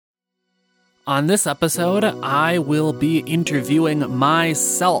On this episode, I will be interviewing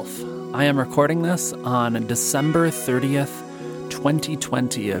myself. I am recording this on December 30th,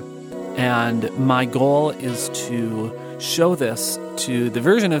 2020, and my goal is to show this to the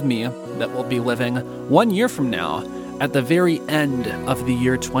version of me that will be living 1 year from now at the very end of the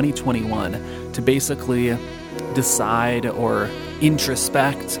year 2021 to basically decide or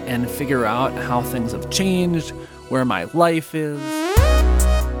introspect and figure out how things have changed, where my life is.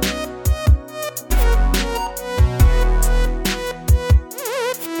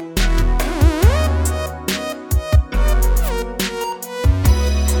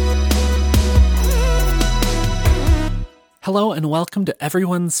 Hello and welcome to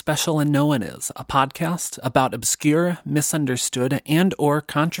Everyone's Special and No One Is, a podcast about obscure, misunderstood, and or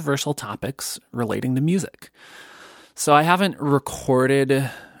controversial topics relating to music. So I haven't recorded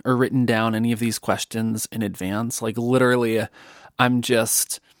or written down any of these questions in advance. Like literally, I'm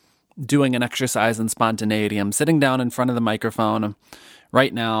just doing an exercise in spontaneity. I'm sitting down in front of the microphone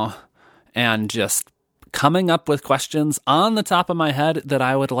right now and just coming up with questions on the top of my head that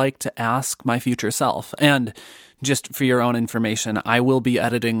I would like to ask my future self. And just for your own information, I will be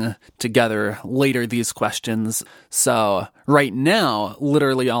editing together later these questions. So right now,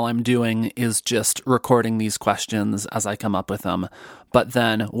 literally all I'm doing is just recording these questions as I come up with them. But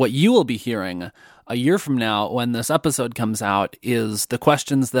then what you will be hearing a year from now when this episode comes out is the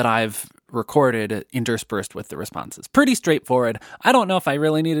questions that I've recorded interspersed with the responses. Pretty straightforward. I don't know if I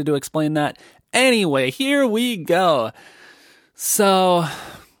really needed to explain that. Anyway, here we go. So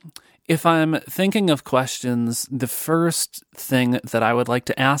if I'm thinking of questions, the first thing that I would like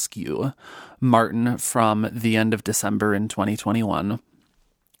to ask you, Martin, from the end of December in 2021,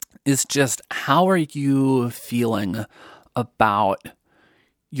 is just how are you feeling about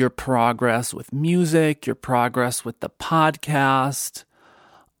your progress with music, your progress with the podcast?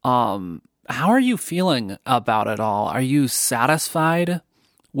 How are you feeling about it all? Are you satisfied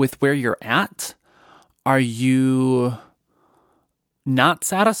with where you're at? Are you not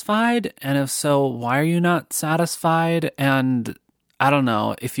satisfied? And if so, why are you not satisfied? And I don't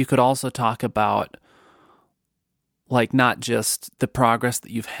know if you could also talk about like not just the progress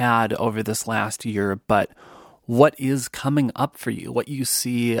that you've had over this last year, but what is coming up for you, what you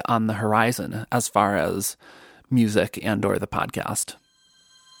see on the horizon as far as music and or the podcast.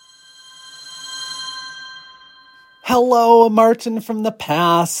 Hello, Martin from the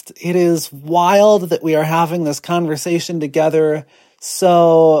past. It is wild that we are having this conversation together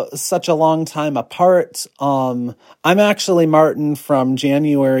such a long time apart. I'm actually Martin from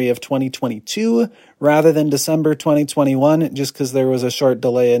January of 2022 rather than December 2021, just because there was a short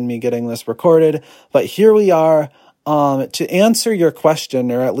delay in me getting this recorded. But here we are to answer your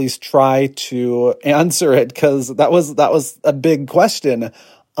question, or at least try to answer it, because that was a big question.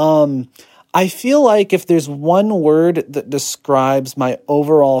 I feel like if there's one word that describes my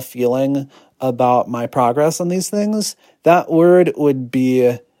overall feeling about my progress on these things, that word would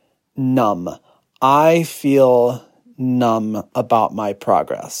be numb. I feel numb about my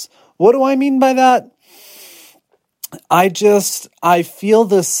progress. What do I mean by that? I feel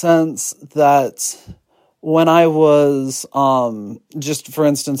the sense that when I was, just for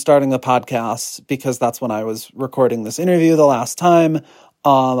instance, starting the podcast, because that's when I was recording this interview the last time,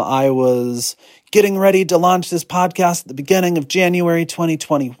 I was getting ready to launch this podcast at the beginning of January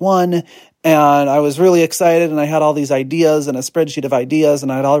 2021, and I was really excited, and I had all these ideas and a spreadsheet of ideas,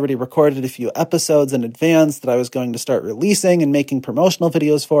 and I had already recorded a few episodes in advance that I was going to start releasing and making promotional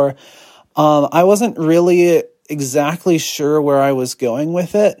videos for. I wasn't really exactly sure where I was going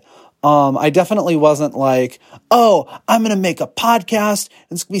with it. I definitely wasn't like, oh, I'm going to make a podcast,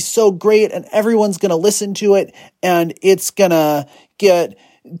 and it's going to be so great, and everyone's going to listen to it, and it's going to get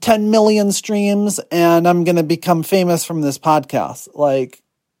 10 million streams, and I'm going to become famous from this podcast. Like,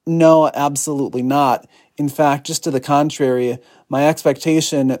 no, absolutely not. In fact, just to the contrary, my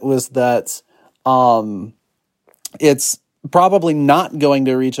expectation was that it's probably not going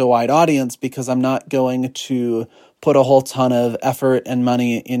to reach a wide audience because I'm not going to put a whole ton of effort and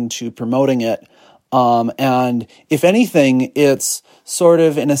money into promoting it. And if anything, it's sort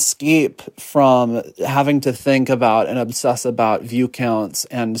of an escape from having to think about and obsess about view counts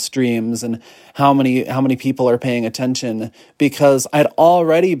and streams and how many people are paying attention, because I'd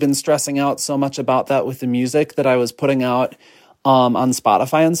already been stressing out so much about that with the music that I was putting out on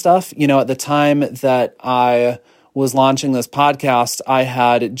Spotify and stuff. You know, at the time that I was launching this podcast, I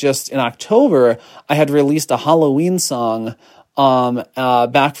had just in October, I had released a Halloween song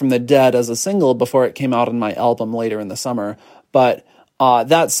Back from the Dead as a single before it came out on my album later in the summer. But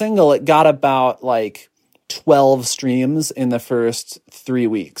that single, it got about like 12 streams in the first 3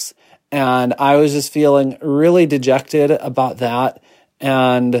 weeks. And I was just feeling really dejected about that.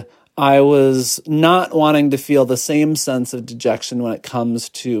 And I was not wanting to feel the same sense of dejection when it comes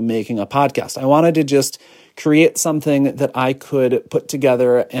to making a podcast. I wanted to just create something that I could put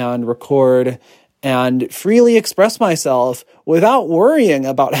together and record and freely express myself without worrying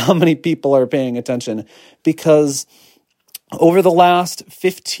about how many people are paying attention. Because over the last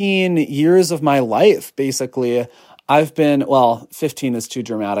 15 years of my life, basically, I've been, 15 is too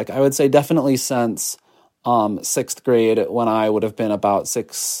dramatic. I would say definitely since sixth grade, when I would have been about so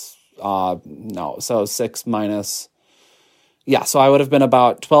I would have been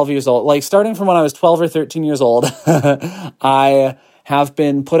about 12 years old. Like starting from when I was 12 or 13 years old, I have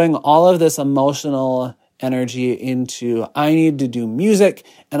been putting all of this emotional energy into, I need to do music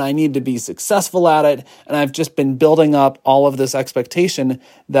and I need to be successful at it. And I've just been building up all of this expectation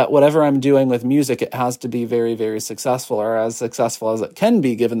that whatever I'm doing with music, it has to be very, very successful, or as successful as it can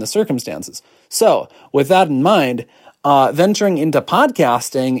be given the circumstances. So with that in mind, venturing into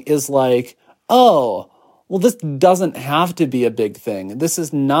podcasting is like, oh, well, this doesn't have to be a big thing. This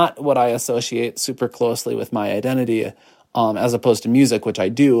is not what I associate super closely with my identity, as opposed to music, which I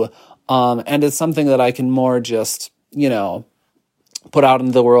do. And it's something that I can more just, put out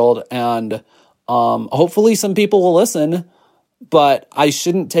into the world, and hopefully some people will listen, but I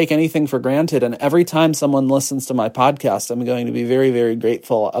shouldn't take anything for granted. And every time someone listens to my podcast, I'm going to be very, very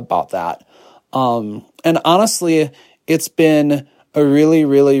grateful about that. And honestly, it's been a really,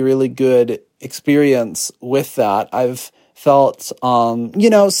 really, really good experience with that. I've felt,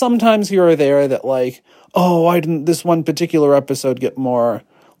 sometimes here or there that like, oh, why didn't this one particular episode get more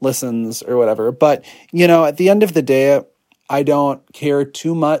listens or whatever? But, at the end of the day, I don't care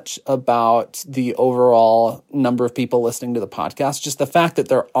too much about the overall number of people listening to the podcast. Just the fact that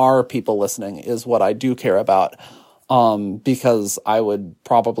there are people listening is what I do care about, because I would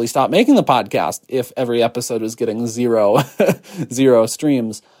probably stop making the podcast if every episode was getting zero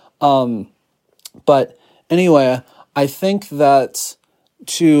streams. But anyway, I think that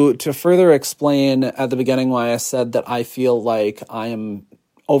to further explain at the beginning why I said that I feel like I am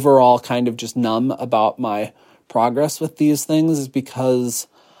overall kind of just numb about my progress with these things is because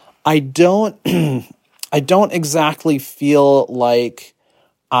I don't exactly feel like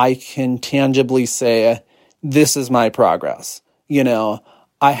I can tangibly say this is my progress.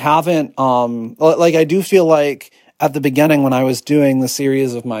 I haven't I do feel like at the beginning when I was doing the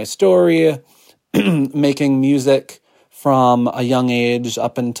series of my story, making music from a young age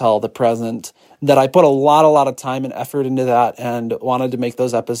up until the present, that I put a lot of time and effort into that and wanted to make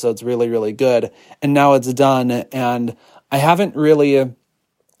those episodes really, really good. And now it's done. And I haven't really,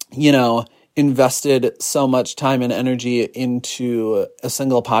 invested so much time and energy into a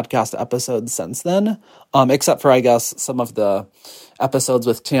single podcast episode since then, except for, I guess, some of the episodes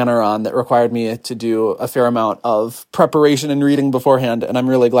with Tanner on that required me to do a fair amount of preparation and reading beforehand. And I'm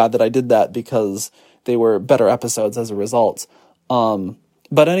really glad that I did that because they were better episodes as a result.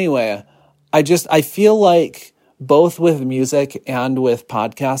 But anyway, I feel like both with music and with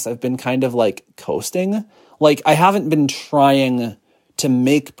podcasts, I've been kind of like coasting. Like I haven't been trying to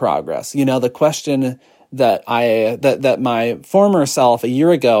make progress. The question that that my former self a year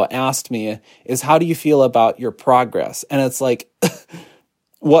ago asked me is, how do you feel about your progress? And it's like,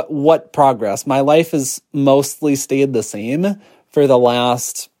 what progress? My life has mostly stayed the same for the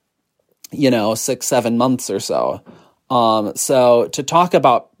last, 6-7 months or so. So to talk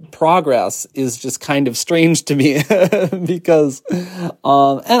about progress is just kind of strange to me because, and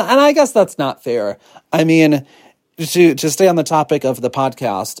I guess that's not fair. I mean, to stay on the topic of the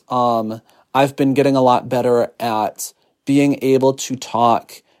podcast, I've been getting a lot better at being able to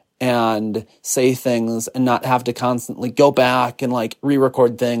talk and say things and not have to constantly go back and like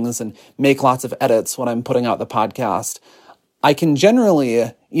re-record things and make lots of edits when I'm putting out the podcast. I can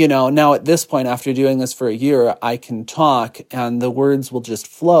generally, now at this point, after doing this for a year, I can talk and the words will just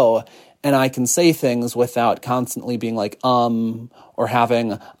flow and I can say things without constantly being like, or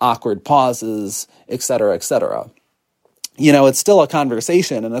having awkward pauses, et cetera, et cetera. It's still a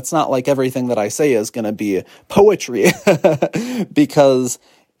conversation and it's not like everything that I say is going to be poetry because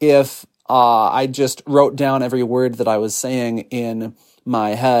if I just wrote down every word that I was saying in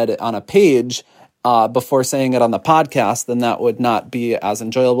my head on a page, before saying it on the podcast, then that would not be as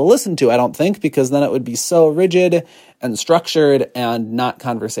enjoyable to listen to, I don't think, because then it would be so rigid and structured and not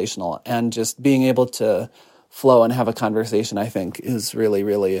conversational. And just being able to flow and have a conversation, I think, is really,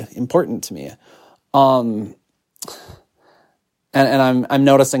 really important to me. And I'm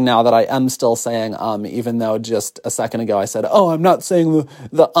noticing now that I am still saying even though just a second ago I said, oh, I'm not saying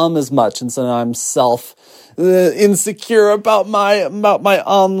the as much, and so now I'm insecure about my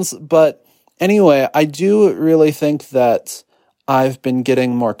ums. But anyway, I do really think that I've been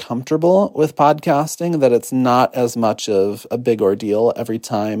getting more comfortable with podcasting, that it's not as much of a big ordeal every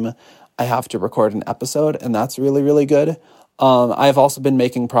time I have to record an episode, and that's really, really good. I've also been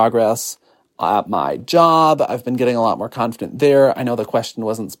making progress at my job. I've been getting a lot more confident there. I know the question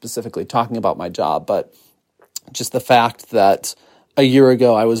wasn't specifically talking about my job, but just the fact that a year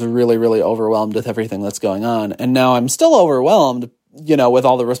ago I was really, really overwhelmed with everything that's going on. And now I'm still overwhelmed, with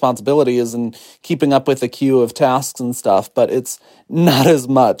all the responsibilities and keeping up with the queue of tasks and stuff, but it's not as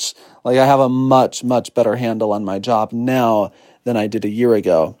much. Like, I have a much, much better handle on my job now than I did a year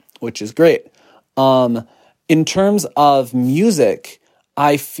ago, which is great. In terms of music,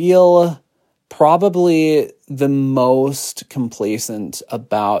 I feel probably the most complacent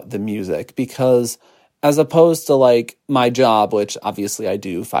about the music, because as opposed to like my job, which obviously I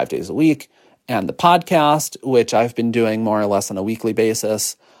do 5 days a week, and the podcast, which I've been doing more or less on a weekly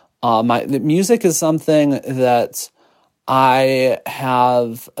basis, the music is something that I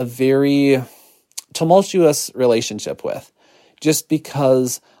have a very tumultuous relationship with, just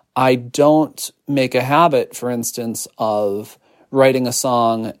because I don't make a habit, for instance, of writing a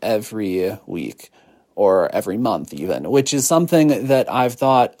song every week or every month even, which is something that I've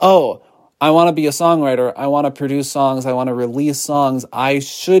thought, oh, I want to be a songwriter. I want to produce songs. I want to release songs. I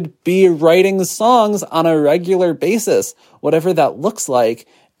should be writing songs on a regular basis, whatever that looks like.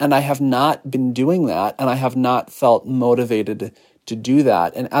 And I have not been doing that, and I have not felt motivated to do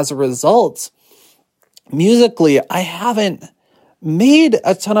that. And as a result, musically, I haven't made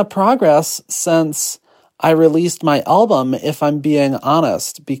a ton of progress since I released my album, if I'm being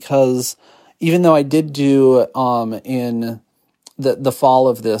honest, because even though I did do in the fall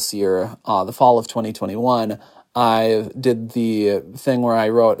of this year, the fall of 2021, I did the thing where I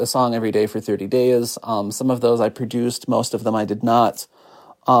wrote a song every day for 30 days. Some of those I produced, most of them I did not.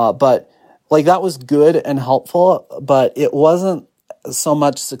 But like, that was good and helpful, but it wasn't so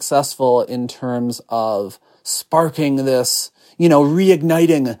much successful in terms of sparking this,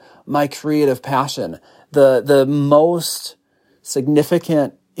 reigniting my creative passion. The most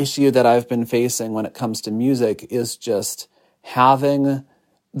significant issue that I've been facing when it comes to music is just having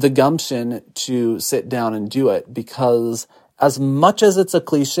the gumption to sit down and do it, because as much as it's a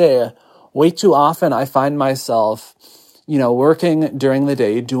cliche, way too often I find myself, working during the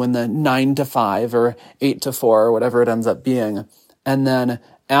day, doing the 9 to 5 or 8 to 4 or whatever it ends up being. And then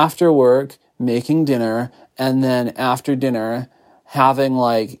after work, making dinner, and then after dinner, having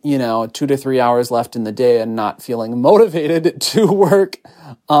 2 to 3 hours left in the day and not feeling motivated to work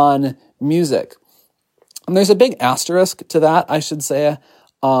on music. And there's a big asterisk to that, I should say,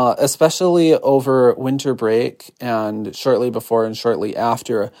 especially over winter break and shortly before and shortly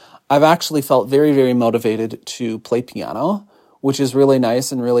after. I've actually felt very, very motivated to play piano, which is really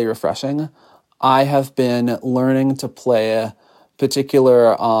nice and really refreshing. I have been learning to play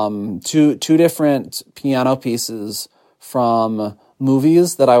particular two different piano pieces from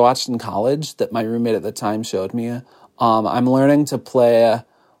movies that I watched in college that my roommate at the time showed me. I'm learning to play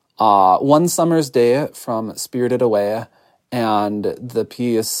One Summer's Day from Spirited Away, and the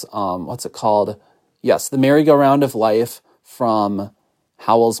piece, what's it called? Yes, The Merry-Go-Round of Life from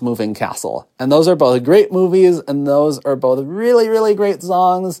Howl's Moving Castle. And those are both great movies, and those are both really, really great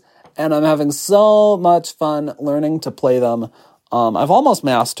songs, and I'm having so much fun learning to play them. I've almost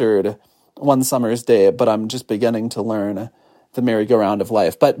mastered One Summer's Day, but I'm just beginning to learn The Merry-Go-Round of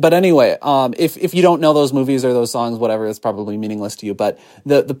Life. But anyway, if you don't know those movies or those songs, whatever, it's probably meaningless to you. But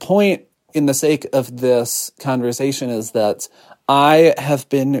the point, in the sake of this conversation, is that I have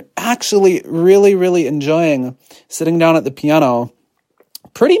been actually really, really enjoying sitting down at the piano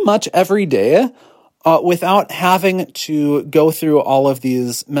pretty much every day without having to go through all of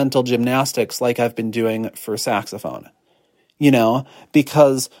these mental gymnastics like I've been doing for saxophone.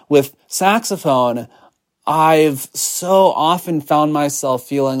 Because with saxophone, I've so often found myself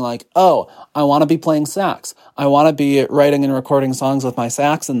feeling like, oh, I want to be playing sax. I want to be writing and recording songs with my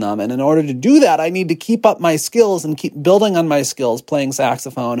sax in them. And in order to do that, I need to keep up my skills and keep building on my skills playing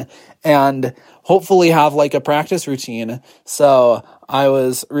saxophone and hopefully have a practice routine. So I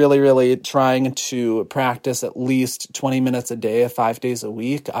was really, really trying to practice at least 20 minutes a day, 5 days a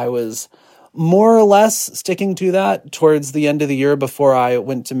week. I was more or less sticking to that towards the end of the year before I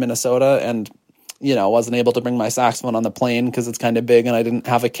went to Minnesota and wasn't able to bring my saxophone on the plane because it's kind of big and I didn't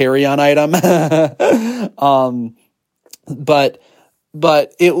have a carry-on item. But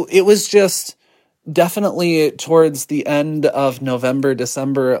it was just definitely towards the end of November,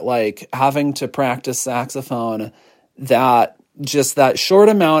 December, like having to practice saxophone, that just that short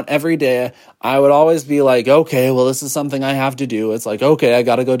amount every day, I would always be like, okay, well, this is something I have to do. It's like, okay, I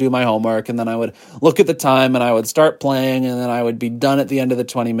got to go do my homework. And then I would look at the time and I would start playing, and then I would be done at the end of the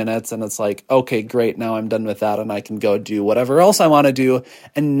 20 minutes. And it's like, okay, great. Now I'm done with that. And I can go do whatever else I want to do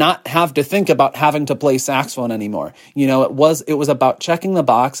and not have to think about having to play saxophone anymore. You know, it was about checking the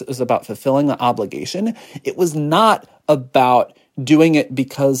box. It was about fulfilling the obligation. It was not about doing it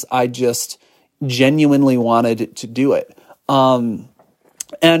because I just genuinely wanted to do it.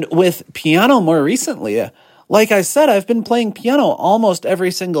 And with piano more recently, like I said, I've been playing piano almost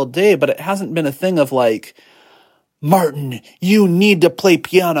every single day, but it hasn't been a thing of like, Martin, you need to play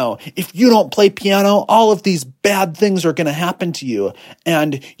piano. If you don't play piano, all of these bad things are going to happen to you,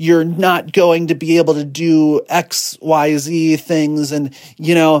 and you're not going to be able to do X, Y, Z things. And,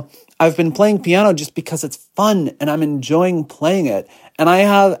 you know, I've been playing piano just because it's fun and I'm enjoying playing it. And I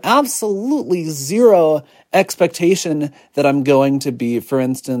have absolutely zero expectation that I'm going to be, for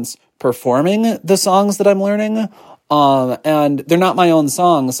instance, performing the songs that I'm learning. And they're not my own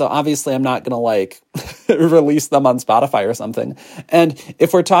songs, so obviously I'm not going to like release them on Spotify or something. And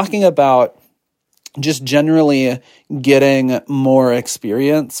if we're talking about just generally getting more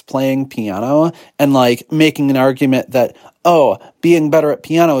experience playing piano and like making an argument that, oh, being better at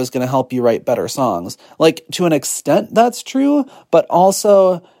piano is going to help you write better songs. Like, to an extent, that's true, but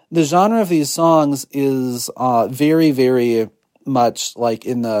also the genre of these songs is very, very much like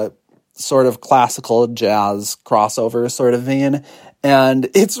in the sort of classical jazz crossover sort of vein, and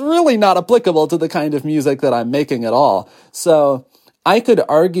it's really not applicable to the kind of music that I'm making at all. So I could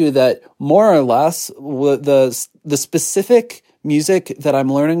argue that more or less the specific music that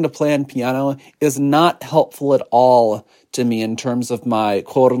I'm learning to play on piano is not helpful at all to me in terms of my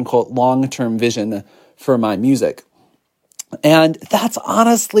quote-unquote long-term vision for my music. And that's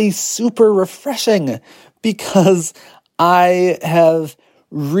honestly super refreshing, because I have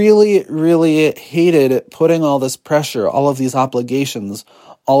really, really hated putting all this pressure, all of these obligations,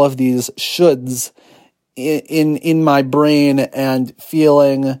 all of these shoulds in my brain, and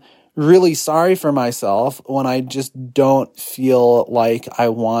feeling really sorry for myself when I just don't feel like I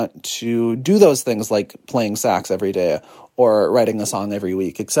want to do those things, like playing sax every day or writing a song every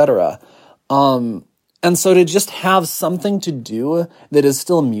week, etc. And so to just have something to do that is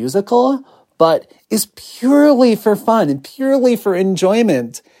still musical, but is purely for fun and purely for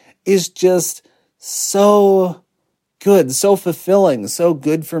enjoyment, is just so good, so fulfilling, so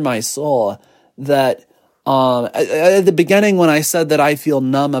good for my soul, that at the beginning when I said that I feel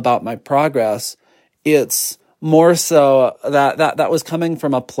numb about my progress, it's more so that was coming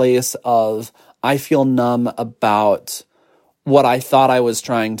from a place of I feel numb about what I thought I was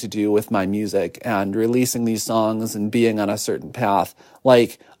trying to do with my music and releasing these songs and being on a certain path.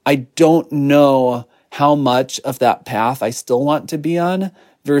 Like, I don't know how much of that path I still want to be on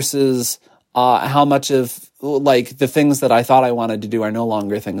versus how much of like the things that I thought I wanted to do are no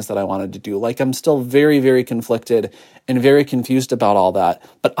longer things that I wanted to do. Like, I'm still very, very conflicted and very confused about all that.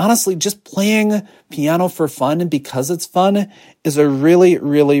 But honestly, just playing piano for fun and because it's fun is a really,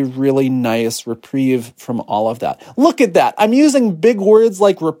 really, really nice reprieve from all of that. Look at that. I'm using big words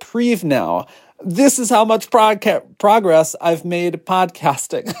like reprieve now. This is how much progress I've made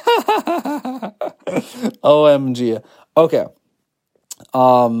podcasting. OMG. Okay.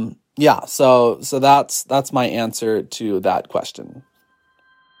 Yeah, so that's my answer to that question.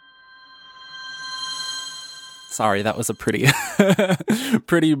 Sorry, that was a pretty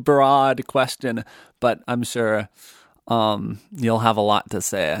pretty broad question, but I'm sure you'll have a lot to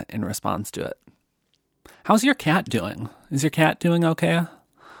say in response to it. How's your cat doing? Is your cat doing okay?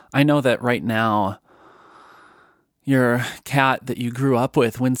 I know that right now your cat that you grew up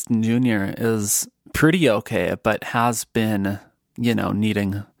with, Winston Jr., is pretty okay, but has been,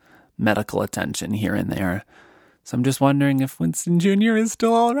 needing medical attention here and there. So I'm just wondering if Winston Jr. is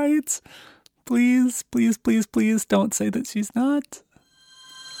still all right. Please, please, please, please don't say that she's not.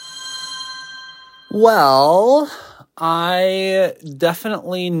 Well, I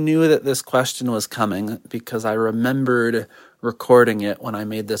definitely knew that this question was coming because I remembered recording it when I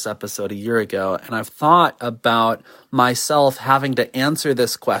made this episode a year ago, and I've thought about myself having to answer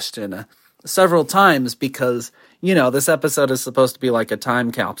this question several times because, this episode is supposed to be like a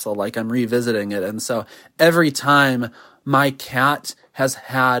time capsule, like I'm revisiting it, and so every time my cat has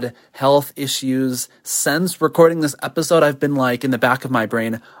had health issues since recording this episode, I've been like in the back of my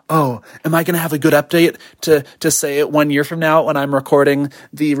brain, oh, am I going to have a good update to say it 1 year from now when I'm recording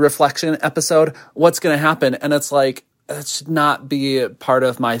the reflection episode? What's going to happen? And it's like, that should not be part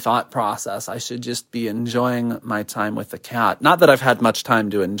of my thought process. I should just be enjoying my time with the cat. Not that I've had much time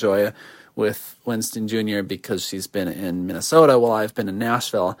to enjoy with Winston Jr. because she's been in Minnesota while I've been in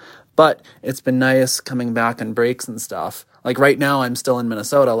Nashville, but it's been nice coming back on breaks and stuff. Like right now I'm still in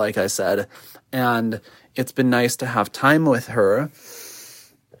Minnesota, like I said, and it's been nice to have time with her.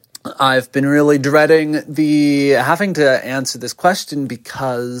 I've been really dreading having to answer this question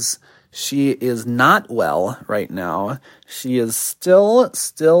because she is not well right now. She is still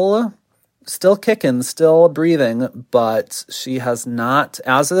kicking, still breathing, but she has not,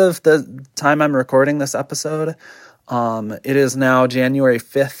 as of the time I'm recording this episode, it is now January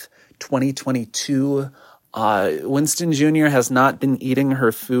 5th, 2022. Winston Jr. has not been eating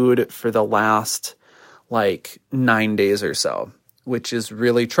her food for the last 9 days or so, which is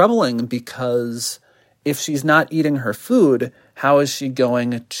really troubling because if she's not eating her food, how is she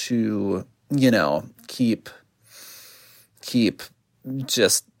going to, keep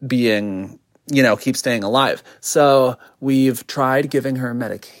just being, keep staying alive? So we've tried giving her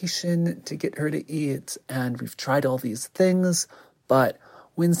medication to get her to eat, and we've tried all these things, but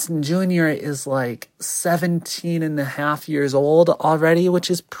Winston Jr. is 17 and a half years old already, which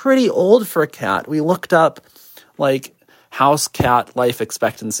is pretty old for a cat. We looked up house cat life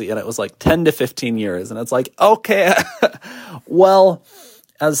expectancy, and it was 10 to 15 years. And it's okay, well,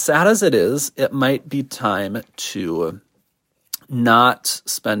 as sad as it is, it might be time to not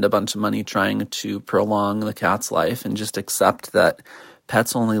spend a bunch of money trying to prolong the cat's life and just accept that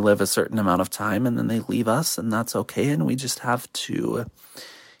pets only live a certain amount of time and then they leave us, and that's okay. And we just have to,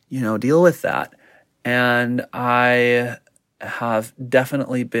 deal with that. And I have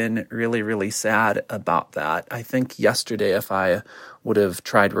definitely been really, really sad about that. I think yesterday, if I would have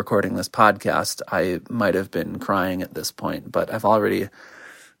tried recording this podcast, I might have been crying at this point, but I've already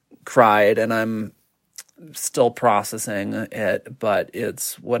cried and I'm still processing it, but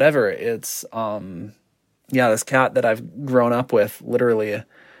it's whatever. It's, this cat that I've grown up with literally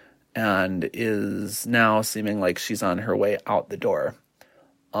and is now seeming like she's on her way out the door.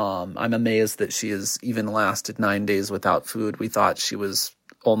 I'm amazed that she has even lasted 9 days without food. We thought she was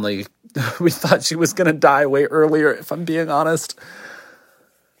going to die way earlier, if I'm being honest.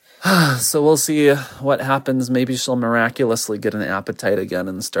 So we'll see what happens. Maybe she'll miraculously get an appetite again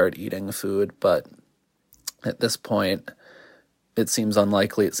and start eating food. But at this point, it seems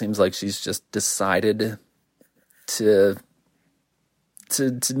unlikely. It seems like she's just decided to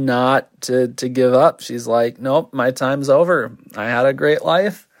give up. She's nope, my time's over. I had a great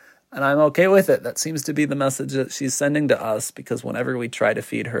life and I'm okay with it. That seems to be the message that she's sending to us, because whenever we try to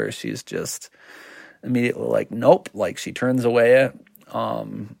feed her, she's just immediately nope, she turns away,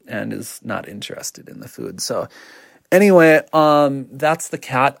 and is not interested in the food. So anyway, that's the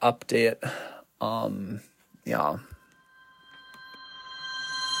cat update. Yeah.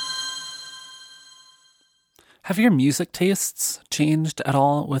 Have your music tastes changed at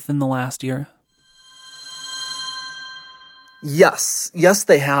all within the last year? Yes,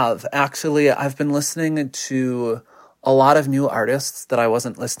 they have. Actually, I've been listening to a lot of new artists that I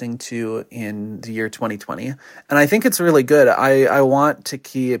wasn't listening to in the year 2020. And I think it's really good. I want to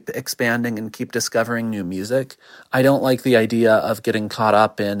keep expanding and keep discovering new music. I don't like the idea of getting caught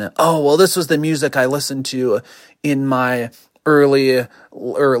up in, this was the music I listened to in my early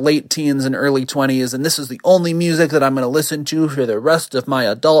or late teens and early 20s, and this is the only music that I'm going to listen to for the rest of my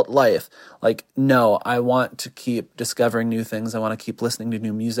adult life. No, I want to keep discovering new things. I want to keep listening to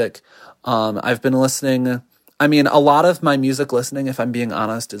new music. I've been listening, a lot of my music listening, if I'm being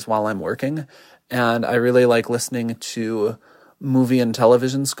honest, is while I'm working, and I really like listening to movie and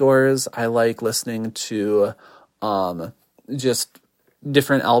television scores. I like listening to just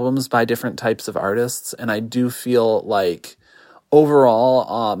different albums by different types of artists, and I do feel like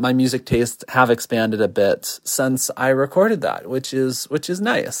overall, my music tastes have expanded a bit since I recorded that, which is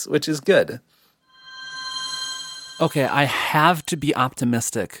nice, which is good. Okay, I have to be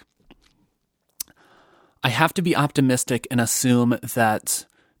optimistic. And assume that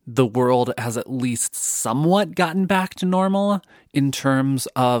the world has at least somewhat gotten back to normal in terms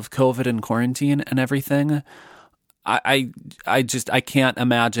of COVID and quarantine and everything. I can't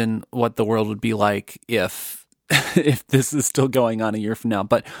imagine what the world would be like if this is still going on a year from now.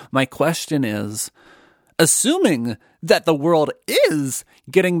 But my question is, assuming that the world is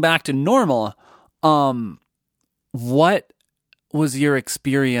getting back to normal, what was your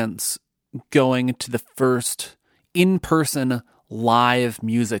experience going to the first in-person live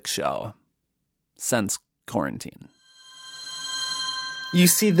music show since quarantine? You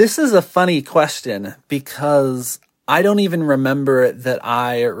see, this is a funny question because I don't even remember that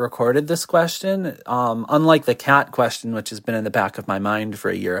I recorded this question. Unlike the cat question, which has been in the back of my mind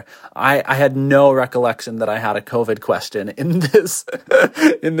for a year, I had no recollection that I had a COVID question in this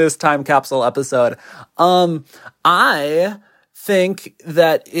in this time capsule episode. I think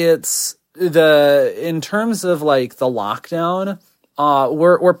that it's in terms of like the lockdown,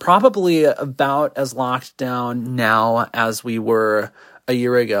 we're probably about as locked down now as we were a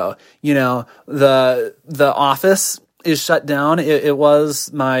year ago. You know, the office is shut down. It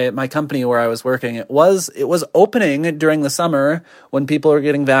was my company where I was working. It was opening during the summer when people were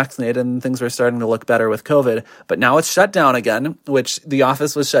getting vaccinated and things were starting to look better with COVID. But now it's shut down again, which the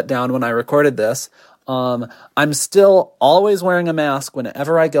office was shut down when I recorded this. I'm still always wearing a mask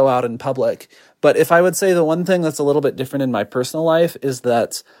whenever I go out in public. But if I would say the one thing that's a little bit different in my personal life is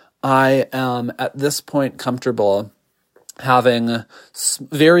that I am at this point comfortable having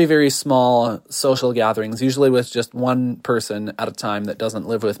very, very small social gatherings, usually with just one person at a time that doesn't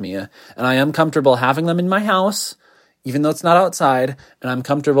live with me. And I am comfortable having them in my house, even though it's not outside, and I'm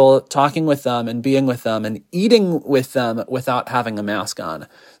comfortable talking with them and being with them and eating with them without having a mask on.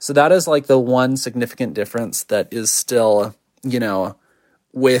 So that is like the one significant difference that is still, you know,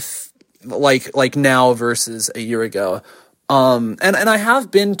 with like now versus a year ago. And I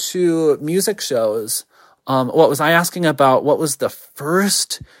have been to music shows. What was I asking about? What was the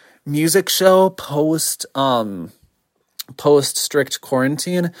first music show post strict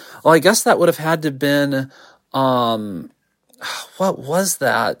quarantine? Well, I guess that would have had to been, what was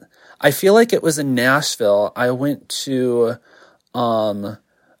that? I feel like it was in Nashville. I went to,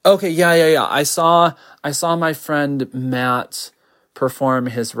 okay, yeah. I saw my friend Matt perform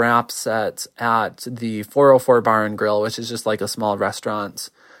his rap set at the 404 Bar and Grill, which is just like a small restaurant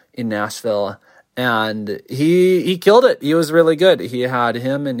in Nashville. And he killed it. He was really good. He had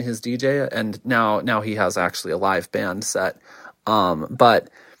him and his DJ, and now he has actually a live band set. But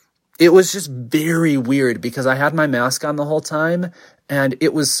it was just very weird because I had my mask on the whole time, and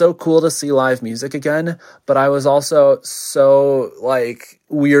it was so cool to see live music again. But I was also so like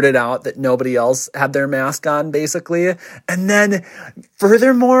weirded out that nobody else had their mask on, basically. And then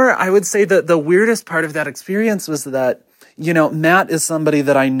furthermore, I would say that the weirdest part of that experience was that, you know, Matt is somebody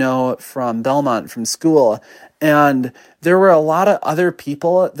that I know from Belmont, from school, and there were a lot of other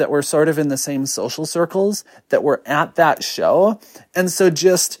people that were sort of in the same social circles that were at that show. And so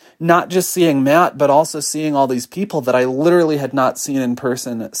just not just seeing Matt, but also seeing all these people that I literally had not seen in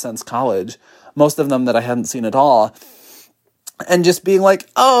person since college, most of them that I hadn't seen at all, and just being like,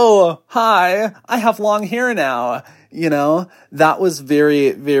 oh, hi, I have long hair now, you know, that was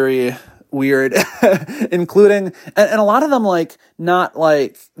very, very weird, including, and a lot of them, like, not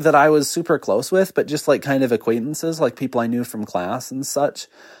like that I was super close with, but just like kind of acquaintances, like people I knew from class and such.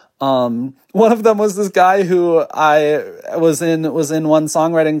 One of them was this guy who I was in one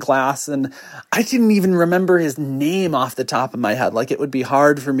songwriting class, and I didn't even remember his name off the top of my head. Like, it would be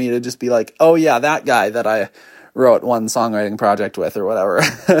hard for me to just be like, oh yeah, that guy that I wrote one songwriting project with or whatever.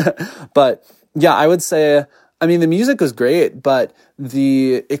 But yeah, I would say, I mean, the music was great, but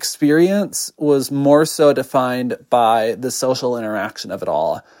the experience was more so defined by the social interaction of it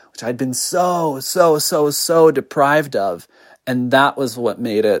all, which I'd been so deprived of. And that was what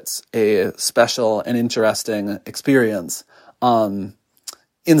made it a special and interesting experience. In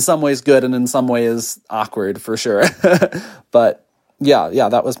some ways good and in some ways awkward, for sure. But yeah,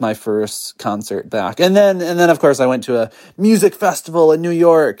 that was my first concert back. And then of course I went to a music festival in New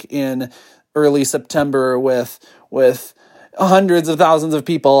York in early September with hundreds of thousands of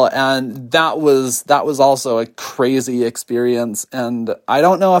people, and that was also a crazy experience. And I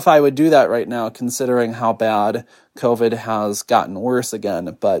don't know if I would do that right now, considering how bad COVID has gotten worse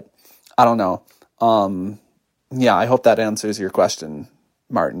again, but I don't know. Yeah, I hope that answers your question,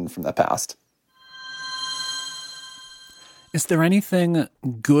 Martin, from the past. Is there anything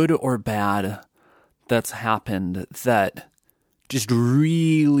good or bad that's happened that just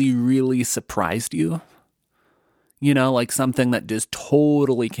really, really surprised you? You know, like something that just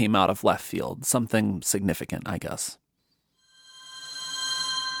totally came out of left field, something significant, I guess.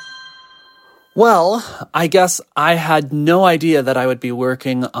 Well, I guess I had no idea that I would be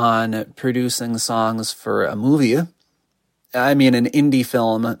working on producing songs for a movie. I mean, an indie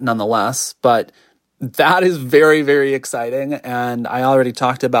film nonetheless, but that is very, very exciting. And I already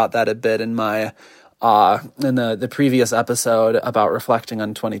talked about that a bit in my in the previous episode about reflecting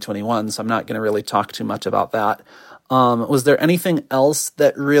on 2021. So I'm not going to really talk too much about that. Was there anything else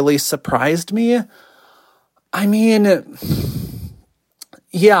that really surprised me? I mean,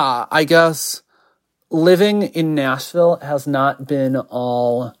 yeah, I guess living in Nashville has not been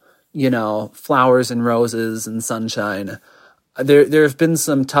all flowers and roses and sunshine. There have been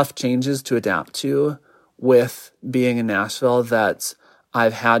some tough changes to adapt to with being in Nashville that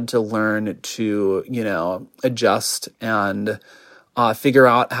I've had to learn to, adjust and figure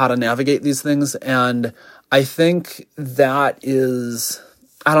out how to navigate these things. And I think that is,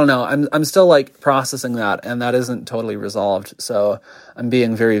 I don't know, I'm still like processing that, and that isn't totally resolved. So I'm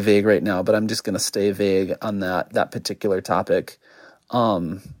being very vague right now, but I'm just going to stay vague on that particular topic.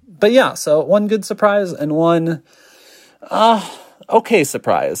 But yeah, so one good surprise and one okay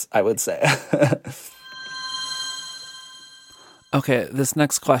surprise, I would say. Okay, this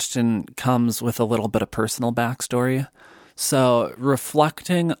next question comes with a little bit of personal backstory. So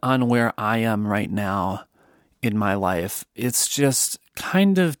reflecting on where I am right now in my life, it's just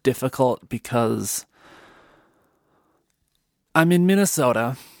kind of difficult because I'm in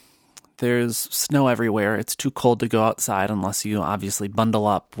Minnesota. There's snow everywhere. It's too cold to go outside unless you obviously bundle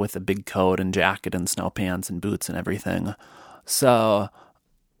up with a big coat and jacket and snow pants and boots and everything. So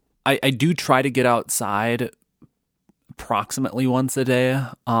I do try to get outside approximately once a day.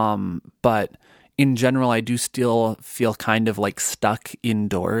 But in general, I do still feel kind of like stuck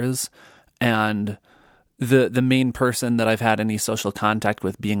indoors. And the main person that I've had any social contact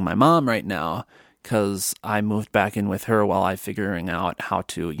with being my mom right now, because I moved back in with her while I'm figuring out how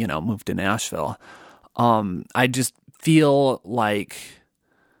to, move to Nashville. I just feel like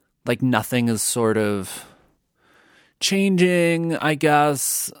nothing is sort of changing, I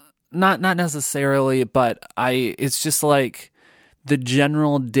guess. Not necessarily, but it's just like the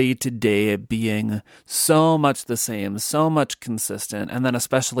general day-to-day being so much the same, so much consistent, and then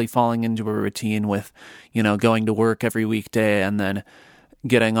especially falling into a routine with, going to work every weekday and then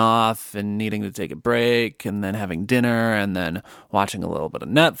getting off and needing to take a break and then having dinner and then watching a little bit of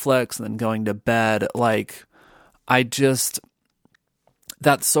Netflix and then going to bed. Like,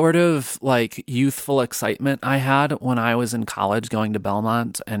 that sort of like youthful excitement I had when I was in college going to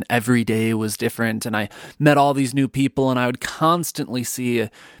Belmont, and every day was different, and I met all these new people, and I would constantly see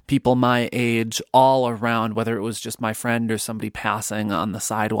people my age all around, whether it was just my friend or somebody passing on the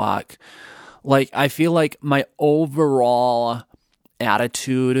sidewalk. Like, I feel like my overall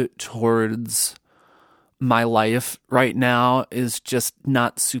attitude towards my life right now is just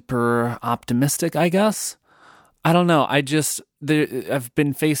not super optimistic, I guess. I don't know. I've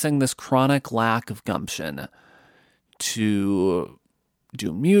been facing this chronic lack of gumption to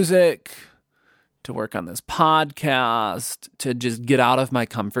do music, to work on this podcast, to just get out of my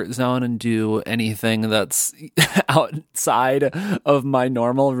comfort zone and do anything that's outside of my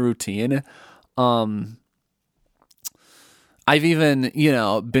normal routine. I've even,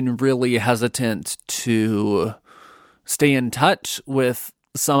 been really hesitant to stay in touch with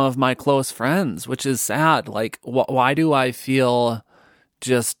some of my close friends, which is sad. Like, why do I feel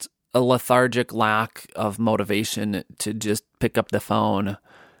just a lethargic lack of motivation to just pick up the phone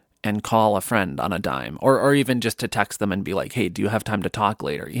and call a friend on a dime, or even just to text them and be like, hey, do you have time to talk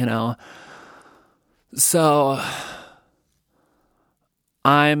later? So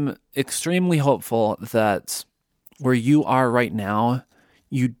I'm extremely hopeful that where you are right now,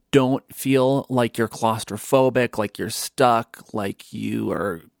 you don't feel like you're claustrophobic, like you're stuck, like you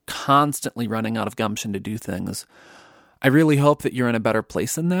are constantly running out of gumption to do things. I really hope that you're in a better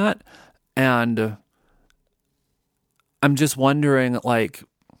place than that. And I'm just wondering, like,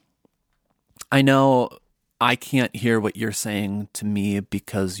 I know I can't hear what you're saying to me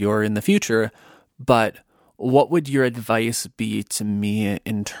because you're in the future, but what would your advice be to me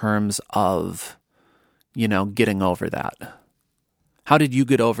in terms of, getting over that? How did you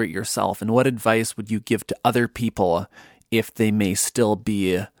get over it yourself? And what advice would you give to other people if they may still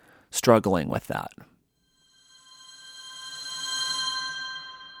be struggling with that?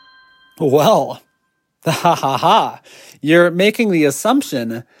 Well, you're making the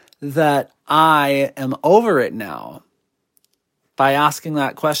assumption that I am over it now by asking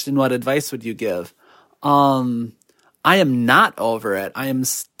that question, what advice would you give? I am not over it. I am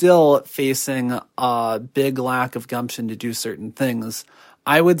still facing a big lack of gumption to do certain things.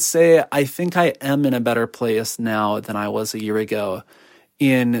 I would say I think I am in a better place now than I was a year ago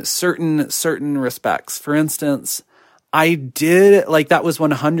in certain respects. For instance, I did, that was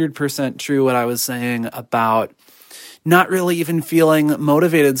 100% true what I was saying about not really even feeling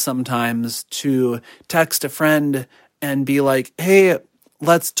motivated sometimes to text a friend and be like, hey,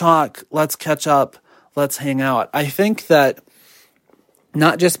 let's talk, let's catch up, let's hang out. I think that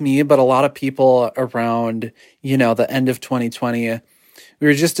not just me, but a lot of people around, the end of 2020, we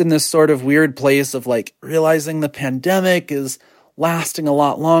were just in this sort of weird place of realizing the pandemic is lasting a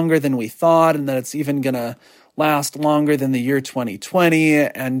lot longer than we thought, and that it's even going to last longer than the year 2020,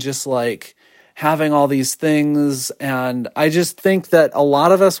 and just like having all these things. And I just think that a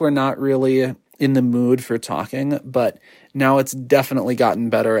lot of us were not really in the mood for talking, but now it's definitely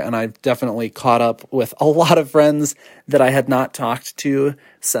gotten better, and I've definitely caught up with a lot of friends that I had not talked to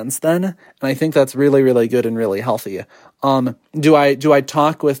since then, and I think that's really, really good and really healthy. Do I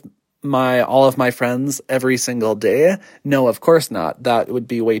talk with all of my friends every single day? No, of course not. That would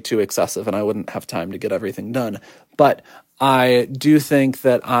be way too excessive, and I wouldn't have time to get everything done. But I do think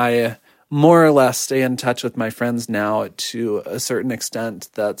that I more or less stay in touch with my friends now to a certain extent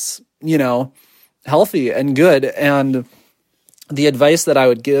that's, healthy and good. And the advice that I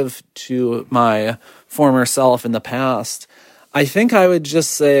would give to my former self in the past, I think I would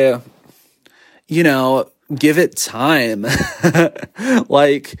just say, give it time.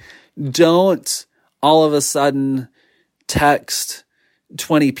 Like, don't all of a sudden text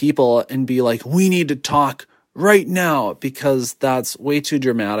 20 people and be like, we need to talk right now, because that's way too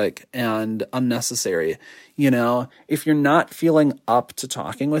dramatic and unnecessary. If you're not feeling up to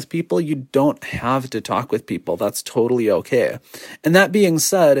talking with people, you don't have to talk with people. That's totally okay. And that being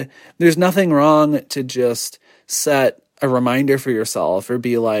said, there's nothing wrong to just set a reminder for yourself or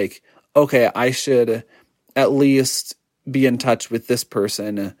be like, okay, I should at least be in touch with this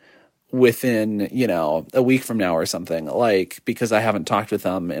person within, a week from now or something, like, because I haven't talked with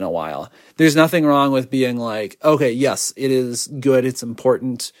them in a while. There's nothing wrong with being like, okay, yes, it is good. It's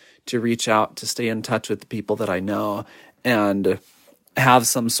important to reach out, to stay in touch with the people that I know, and have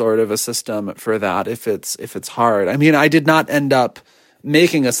some sort of a system for that if it's hard. I mean, I did not end up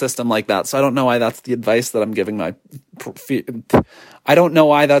making a system like that, so I don't know why that's the advice that I'm giving my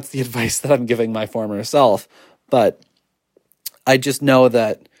former self, but I just know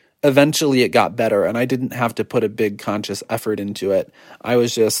that eventually it got better, and I didn't have to put a big conscious effort into it. I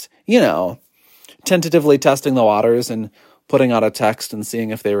was just, tentatively testing the waters and putting out a text and seeing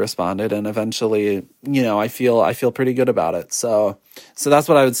if they responded, and eventually, I feel pretty good about it. So that's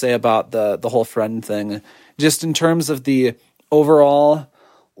what I would say about the whole friend thing. Just in terms of the overall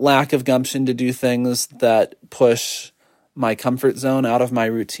lack of gumption to do things that push my comfort zone out of my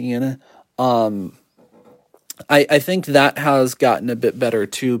routine, I think that has gotten a bit better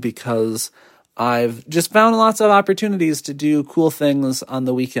too, because I've just found lots of opportunities to do cool things on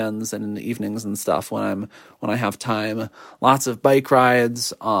the weekends and in the evenings and stuff when I have time. Lots of bike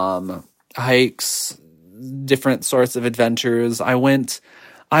rides, hikes, different sorts of adventures. I went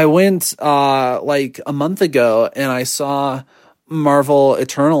like a month ago, and I saw Marvel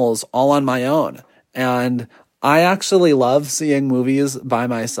Eternals all on my own. And I actually love seeing movies by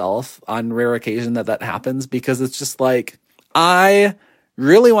myself on rare occasion that happens, because it's just like, I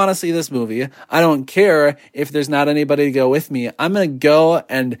really want to see this movie. I don't care if there's not anybody to go with me. I'm going to go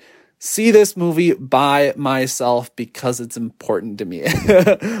and see this movie by myself because it's important to me.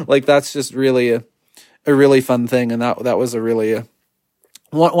 Like, that's just really a really fun thing. And that was a really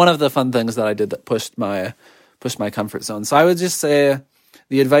one of the fun things that I did that pushed my comfort zone. So I would just say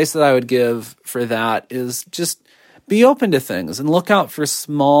the advice that I would give for that is just be open to things and look out for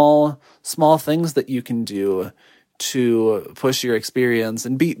small things that you can do to push your experience,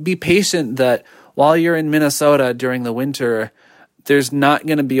 and be patient that while you're in Minnesota during the winter, there's not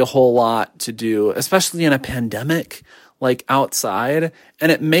going to be a whole lot to do, especially in a pandemic, like outside.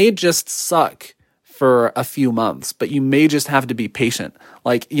 And it may just suck for a few months, but you may just have to be patient.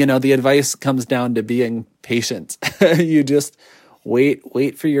 Like, the advice comes down to being patient. You just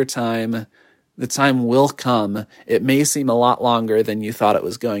wait for your time. The time will come. It may seem a lot longer than you thought it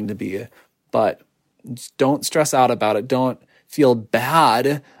was going to be, but don't stress out about it. Don't feel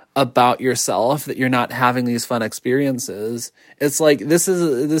bad about yourself that you're not having these fun experiences. It's like, this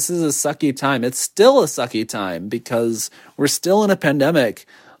is a sucky time. It's still a sucky time because we're still in a pandemic.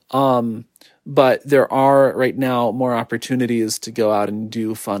 But there are right now more opportunities to go out and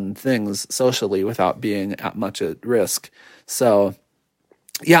do fun things socially without being at much at risk. So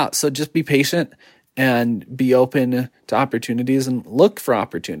just be patient and be open to opportunities and look for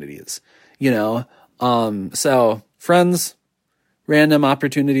opportunities, So friends, random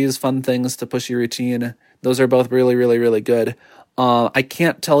opportunities, fun things to push your routine. Those are both really, really, really good. I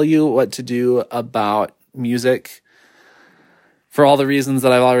can't tell you what to do about music. For all the reasons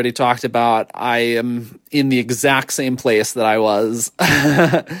that I've already talked about, I am in the exact same place that I was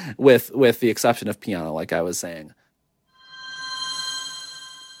with the exception of piano, like I was saying.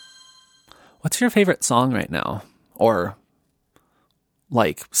 What's your favorite song right now? Or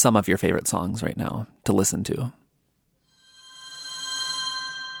like some of your favorite songs right now to listen to?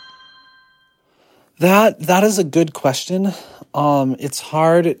 That is a good question. It's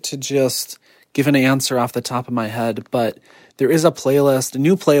hard to just give an answer off the top of my head, but there is a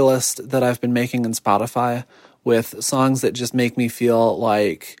new playlist that I've been making in Spotify with songs that just make me feel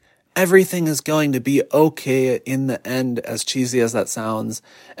like everything is going to be okay in the end, as cheesy as that sounds.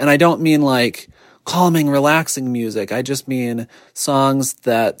 And I don't mean like calming, relaxing music. I just mean songs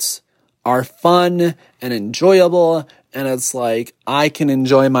that are fun and enjoyable, and it's like I can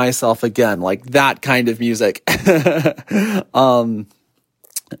enjoy myself again, like that kind of music.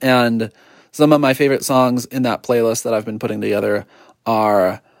 And some of my favorite songs in that playlist that I've been putting together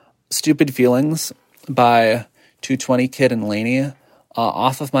are Stupid Feelings by 220 Kid and Laney,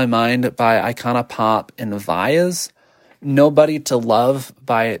 Off of My Mind by Icona Pop and Vise, Nobody to Love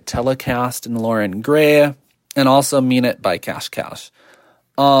by Telecast and Lauren Gray, and also Mean It by Cash Cash.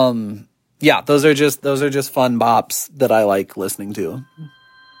 Yeah, those are just fun bops that I like listening to.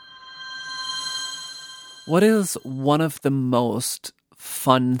 What is one of the most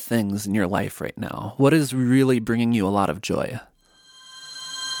fun things in your life right now? What is really bringing you a lot of joy?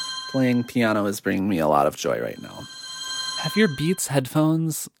 Playing piano is bringing me a lot of joy right now. Have your Beats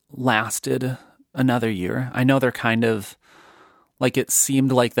headphones lasted another year? I know they're kind of like, it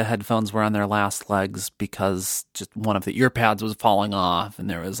seemed like the headphones were on their last legs because just one of the ear pads was falling off, and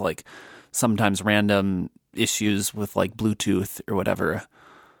there was like sometimes random issues with like Bluetooth or whatever.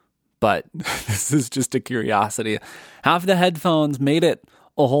 But this is just a curiosity. Have the headphones made it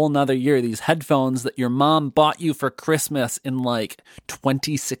a whole nother year? These headphones that your mom bought you for Christmas in like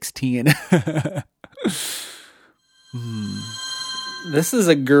 2016. This is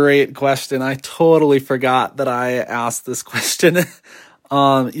a great question. I totally forgot that I asked this question.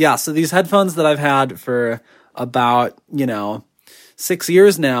 Yeah, so these headphones that I've had for about, 6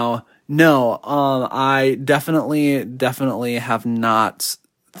 years now, no, I definitely have not,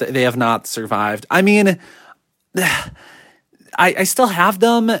 they have not survived. I mean, I still have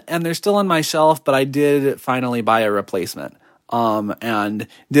them and they're still on my shelf, but I did finally buy a replacement. And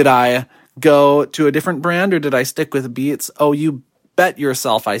did I go to a different brand or did I stick with Beats? Oh, you bet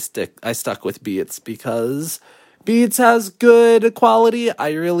yourself I stuck with Beats because Beats has good quality.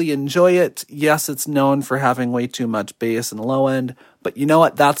 I really enjoy it. Yes, it's known for having way too much bass and low end, but you know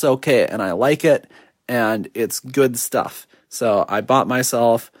what? That's okay. And I like it and it's good stuff. So I bought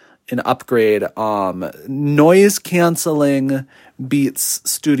myself an upgrade, noise canceling Beats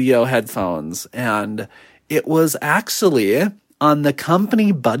Studio headphones. And it was actually on the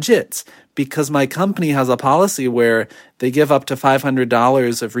company budget because my company has a policy where they give up to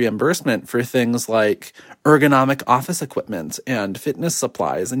 $500 of reimbursement for things like ergonomic office equipment and fitness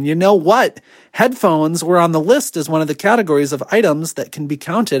supplies. And you know what? Headphones were on the list as one of the categories of items that can be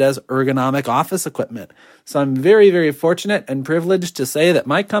counted as ergonomic office equipment. So I'm very, very fortunate and privileged to say that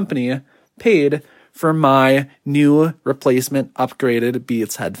my company paid for my new replacement upgraded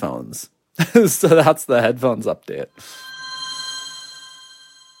Beats headphones. So that's the headphones update.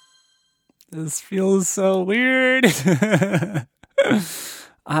 This feels so weird.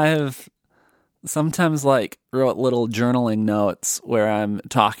 I've sometimes wrote little journaling notes where I'm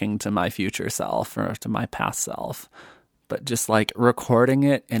talking to my future self or to my past self, but just recording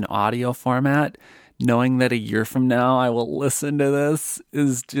it in audio format, knowing that a year from now I will listen to this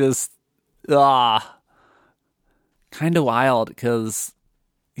is just, kind of wild because,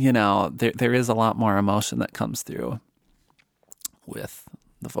 there is a lot more emotion that comes through with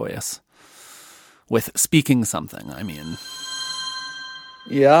the voice. With speaking something, I mean.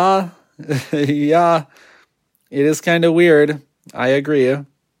 Yeah. Yeah. It is kind of weird. I agree.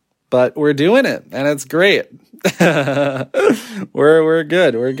 But we're doing it, and it's great. We're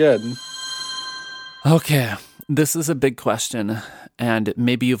good. We're good. Okay. This is a big question, and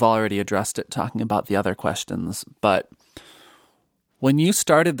maybe you've already addressed it talking about the other questions, but when you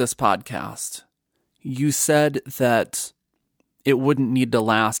started this podcast, you said that it wouldn't need to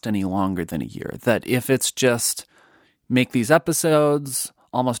last any longer than a year. That if it's just make these episodes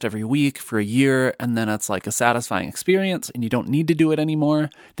almost every week for a year, and then it's a satisfying experience and you don't need to do it anymore,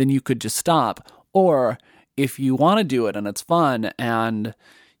 then you could just stop. Or if you want to do it and it's fun and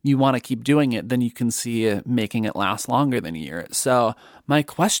you want to keep doing it, then you can see making it last longer than a year. So my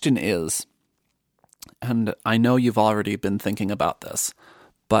question is, and I know you've already been thinking about this,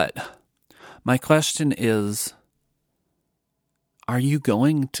 but my question is, are you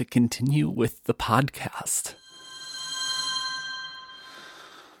going to continue with the podcast?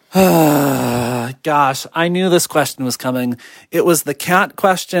 Gosh, I knew this question was coming. It was the cat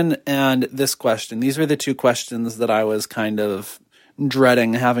question and this question. These were the two questions that I was kind of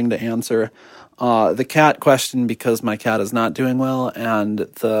dreading having to answer. The cat question because my cat is not doing well, and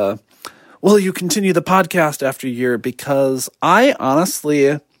the will you continue the podcast after a year because I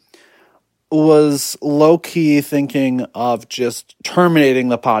honestly was low-key thinking of just terminating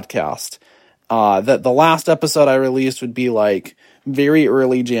the podcast. That the last episode I released would be like very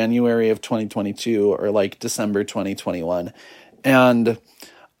early January of 2022 or like December 2021. And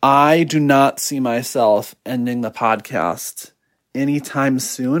I do not see myself ending the podcast anytime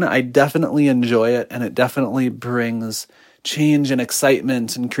soon. I definitely enjoy it, and it definitely brings change and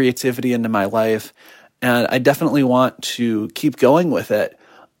excitement and creativity into my life. And I definitely want to keep going with it.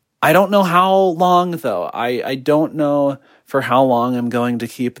 I don't know how long, though. I don't know for how long I'm going to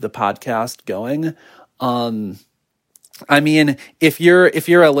keep the podcast going. I mean, if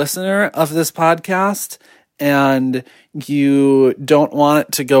you're a listener of this podcast and you don't want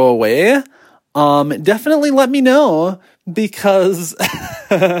it to go away, definitely let me know, because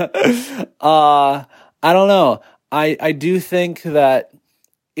I don't know. I do think that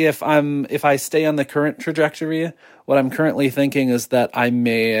if I stay on the current trajectory, what I'm currently thinking is that I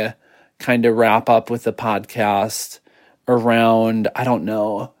may kind of wrap up with the podcast around, I don't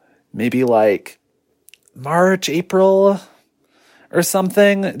know, maybe like March, April or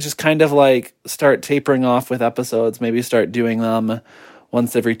something. Just kind of like start tapering off with episodes, maybe start doing them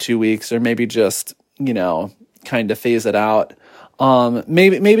once every 2 weeks, or maybe just, kind of phase it out.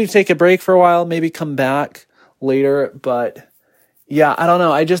 Maybe take a break for a while, maybe come back later, but yeah, I don't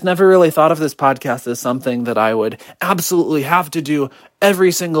know. I just never really thought of this podcast as something that I would absolutely have to do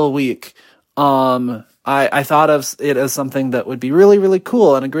every single week. I thought of it as something that would be really, really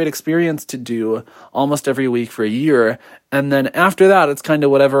cool and a great experience to do almost every week for a year. And then after that, it's kind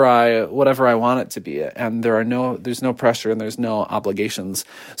of whatever I want it to be. And there's no pressure and there's no obligations.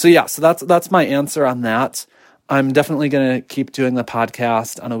 So yeah, so that's my answer on that. I'm definitely going to keep doing the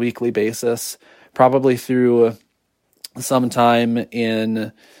podcast on a weekly basis, probably through sometime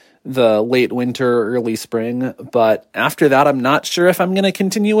in the late winter, early spring. But after that, I'm not sure if I'm going to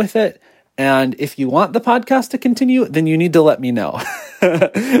continue with it. And if you want the podcast to continue, then you need to let me know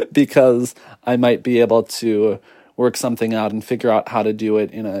because I might be able to work something out and figure out how to do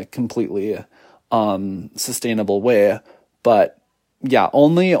it in a completely sustainable way. But yeah,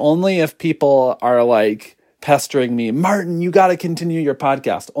 only if people are like pestering me, Martin, you got to continue your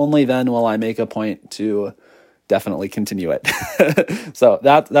podcast. Only then will I make a point to definitely continue it. So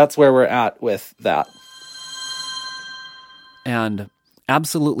that's where we're at with that. And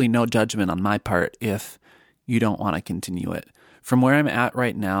absolutely no judgment on my part if you don't want to continue it. From where I'm at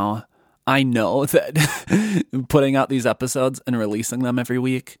right now, I know that putting out these episodes and releasing them every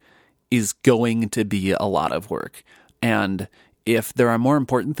week is going to be a lot of work. And if there are more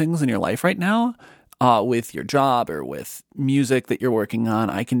important things in your life right now, with your job or with music that you're working on,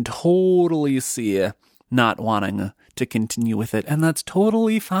 I can totally see not wanting to continue with it. And that's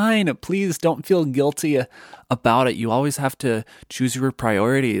totally fine. Please don't feel guilty about it. You always have to choose your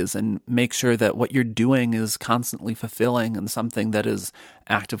priorities and make sure that what you're doing is constantly fulfilling and something that is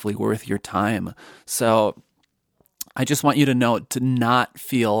actively worth your time. So I just want you to know to not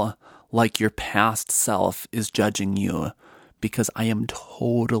feel like your past self is judging you, because I am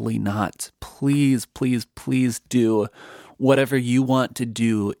totally not. Please, please, please do whatever you want to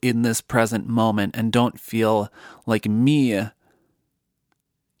do in this present moment, and don't feel like me,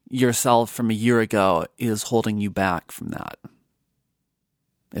 yourself from a year ago, is holding you back from that.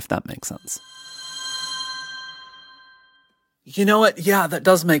 If that makes sense. You know what? Yeah, that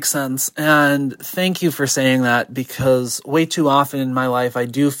does make sense. And thank you for saying that, because way too often in my life, I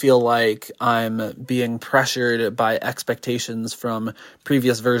do feel like I'm being pressured by expectations from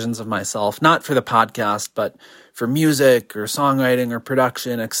previous versions of myself, not for the podcast, but for music or songwriting or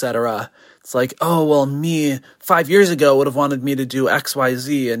production, etc. It's like, oh, well, me 5 years ago would have wanted me to do X, Y,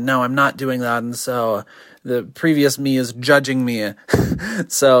 Z, and now I'm not doing that. And so the previous me is judging me.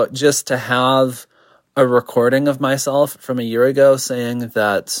 So just to have a recording of myself from a year ago saying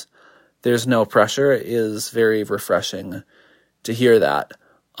that there's no pressure is very refreshing to hear that.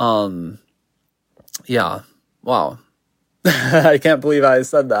 Yeah. Wow. I can't believe I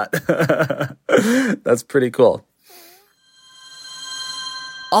said that. That's pretty cool.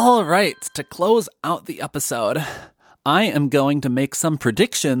 All right, to close out the episode, I am going to make some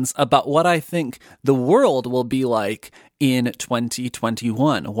predictions about what I think the world will be like in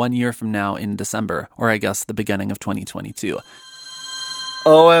 2021, 1 year from now in December, or I guess the beginning of 2022.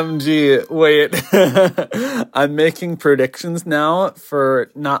 OMG, wait. I'm making predictions now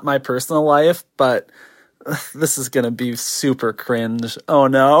for not my personal life, but this is going to be super cringe. Oh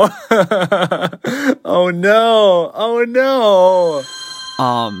no. Oh no. Oh no.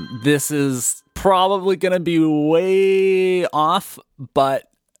 This is probably going to be way off, but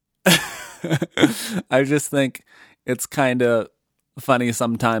I just think it's kind of funny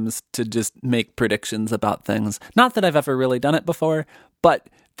sometimes to just make predictions about things. Not that I've ever really done it before, but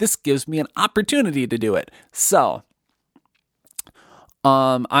this gives me an opportunity to do it. So,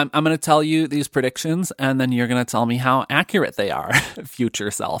 I'm going to tell you these predictions, and then you're going to tell me how accurate they are, future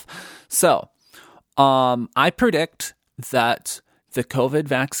self. So, I predict that the COVID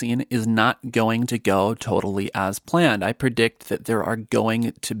vaccine is not going to go totally as planned. I predict that there are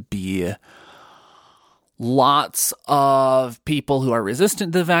going to be lots of people who are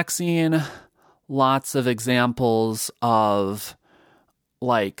resistant to the vaccine, lots of examples of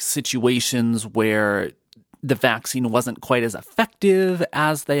like situations where the vaccine wasn't quite as effective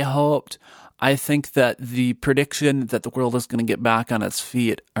as they hoped. I think that the prediction that the world is going to get back on its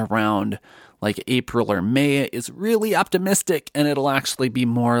feet around like April or May is really optimistic, and it'll actually be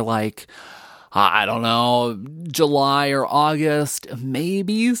more like, I don't know, July or August,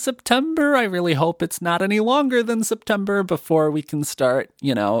 maybe September. I really hope it's not any longer than September before we can start,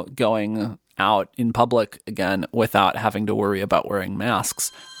 going out in public again without having to worry about wearing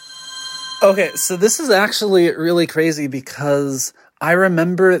masks. Okay, so this is actually really crazy because I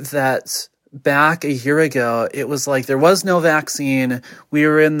remember that back a year ago, it was like there was no vaccine. We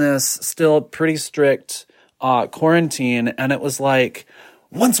were in this still pretty strict quarantine, and it was like,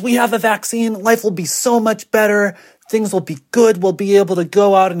 once we have a vaccine, life will be so much better. Things will be good. We'll be able to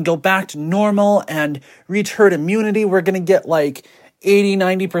go out and go back to normal and reach herd immunity. We're going to get like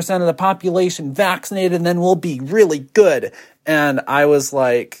 80-90% of the population vaccinated, and then we'll be really good. And I was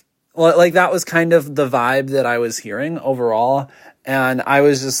like that was kind of the vibe that I was hearing overall. And I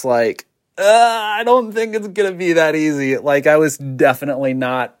was just like, I don't think it's going to be that easy. Like, I was definitely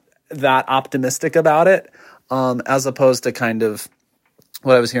not that optimistic about it, as opposed to kind of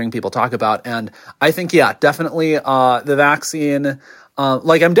what I was hearing people talk about. And I think, yeah, definitely the vaccine,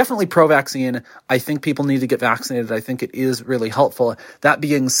 I'm definitely pro-vaccine. I think people need to get vaccinated. I think it is really helpful. That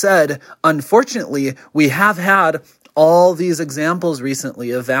being said, unfortunately, we have had all these examples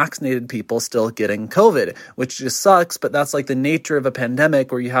recently of vaccinated people still getting COVID, which just sucks, but that's like the nature of a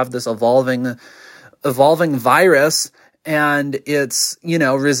pandemic where you have this evolving virus, and it's,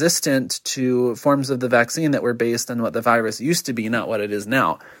 resistant to forms of the vaccine that were based on what the virus used to be, not what it is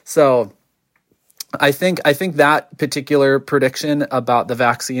now. So I think that particular prediction about the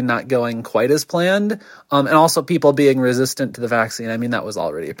vaccine not going quite as planned, and also people being resistant to the vaccine, I mean, that was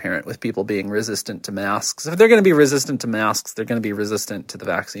already apparent with people being resistant to masks. If they're going to be resistant to masks, they're going to be resistant to the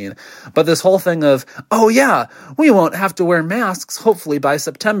vaccine. But this whole thing of, oh yeah, we won't have to wear masks hopefully by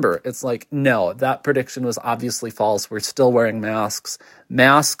September. It's like, no, that prediction was obviously false. We're still wearing masks.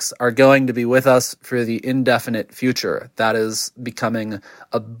 Masks are going to be with us for the indefinite future. That is becoming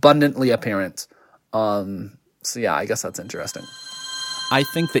abundantly apparent. So yeah, I guess that's interesting. I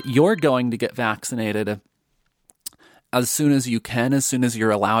think that you're going to get vaccinated as soon as you can, as soon as you're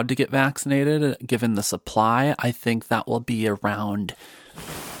allowed to get vaccinated, given the supply. I think that will be around,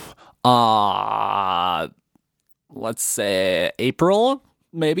 let's say April,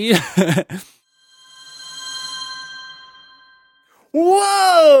 maybe.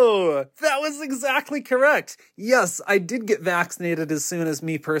 Whoa! That was exactly correct. Yes, I did get vaccinated as soon as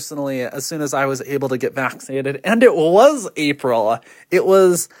I was able to get vaccinated. And it was April. It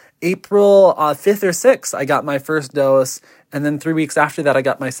was April 5th or 6th. I got my first dose. And then 3 weeks after that, I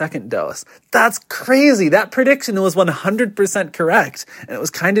got my second dose. That's crazy. That prediction was 100% correct. And it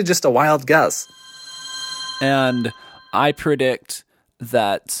was kind of just a wild guess. And I predict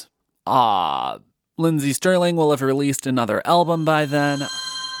that, Lindsey Stirling will have released another album by then.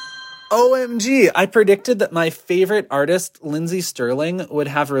 OMG, I predicted that my favorite artist, Lindsey Stirling, would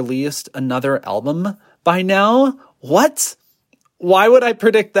have released another album by now. What? Why would I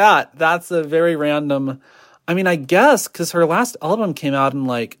predict that? That's a very random... I mean, I guess, because her last album came out in,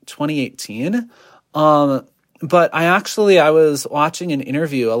 2018. But I was watching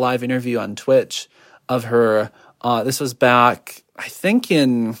a live interview on Twitch of her. This was back, I think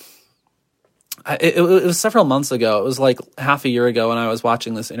it was several months ago. It was like half a year ago when I was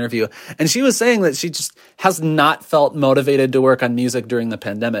watching this interview. And she was saying that she just has not felt motivated to work on music during the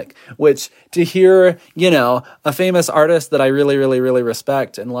pandemic, which to hear, a famous artist that I really, really, really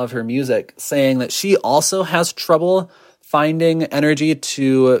respect and love her music saying that she also has trouble finding energy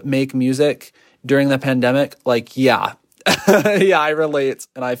to make music during the pandemic. Yeah, I relate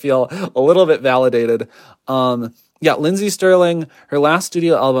and I feel a little bit validated. Yeah, Lindsey Stirling, her last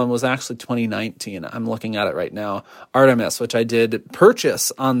studio album was actually 2019. I'm looking at it right now. Artemis, which I did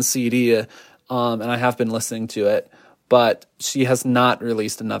purchase on CD, and I have been listening to it. But she has not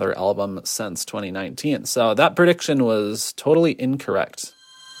released another album since 2019. So that prediction was totally incorrect.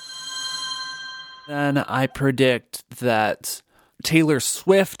 Then I predict that Taylor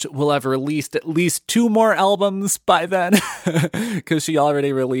Swift will have released at least 2 more albums by then, because she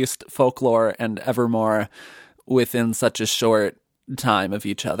already released Folklore and Evermore within such a short time of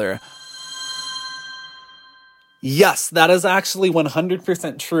each other. Yes, that is actually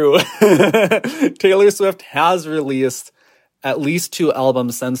 100% true. Taylor Swift has released at least 2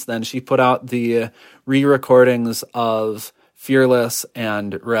 albums since then. She put out the re-recordings of Fearless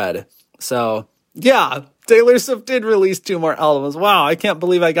and Red. So, yeah, Taylor Swift did release 2 more albums. Wow, I can't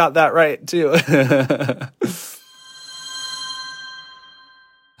believe I got that right, too.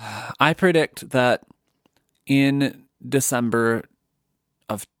 I predict that in December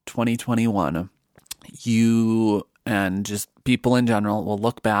of 2021, you and just people in general will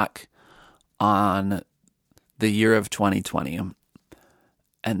look back on the year of 2020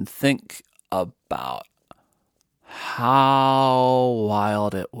 and think about how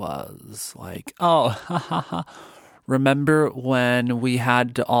wild it was. Like, oh, remember when we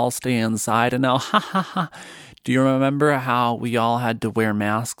had to all stay inside? And now, do you remember how we all had to wear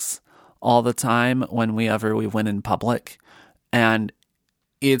masks all the time whenever we went in public? And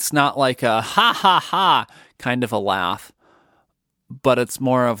it's not like a ha kind of a laugh, but it's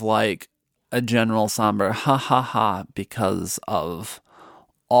more of like a general somber ha because of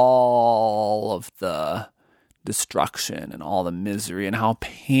all of the destruction and all the misery and how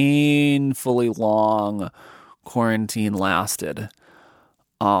painfully long quarantine lasted.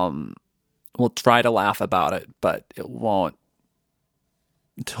 We'll try to laugh about it, but it won't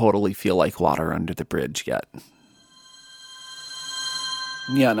totally feel like water under the bridge yet.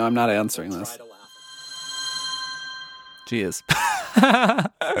 Yeah, no, I'm not answering this. Jeez.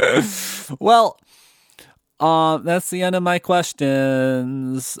 Well, that's the end of my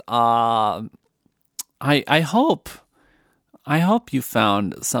questions. I hope you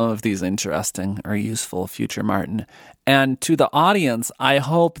found some of these interesting or useful, Future Martin. And to the audience, I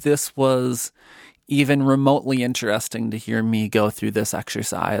hope this was even remotely interesting to hear me go through this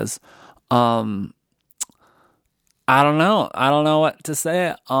exercise. I don't know. I don't know what to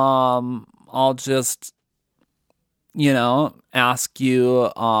say. I'll just, ask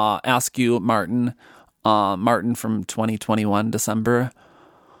you, Martin from 2021, December,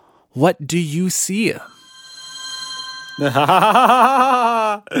 what do you see?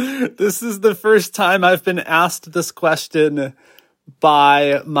 This is the first time I've been asked this question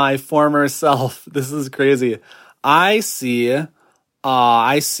by my former self. This is crazy. I see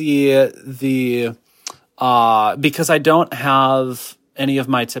the, because I don't have any of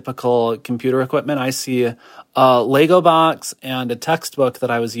my typical computer equipment, I see a Lego box and a textbook that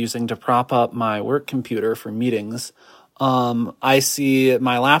I was using to prop up my work computer for meetings. I see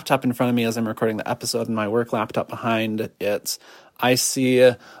my laptop in front of me as I'm recording the episode and my work laptop behind it. I see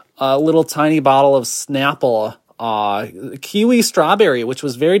a little tiny bottle of Snapple, kiwi strawberry, which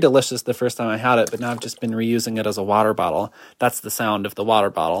was very delicious the first time I had it, but now I've just been reusing it as a water bottle. That's the sound of the water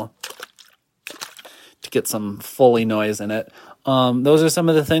bottle, to get some Foley noise in it. Those are some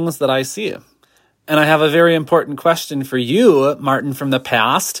of the things that I see. And I have a very important question for you, Martin from the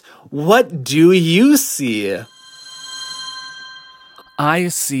past. What do you see? I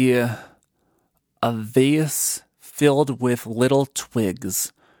see a vase filled with little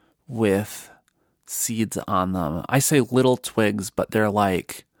twigs with seeds on them. I say little twigs, but they're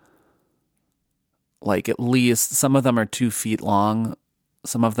like at least, some of them are 2 feet long.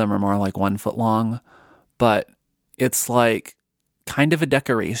 Some of them are more like 1 foot long. But it's like kind of a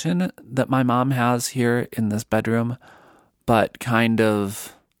decoration that my mom has here in this bedroom, but kind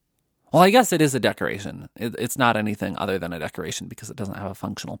of, well, I guess it is a decoration. It's not anything other than a decoration because it doesn't have a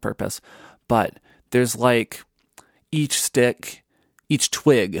functional purpose. But there's like each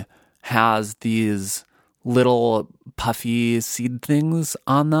twig has these little puffy seed things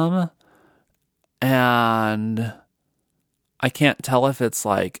on them. And I can't tell if it's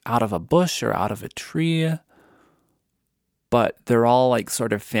like out of a bush or out of a tree, but they're all like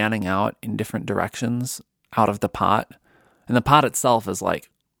sort of fanning out in different directions out of the pot. And the pot itself is like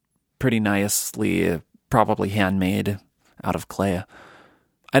pretty nicely, probably handmade out of clay.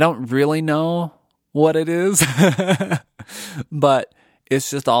 I don't really know what it is, but it's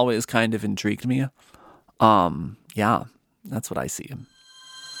just always kind of intrigued me. Yeah, that's what I see.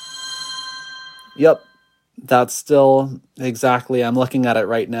 Yep, that's still exactly, I'm looking at it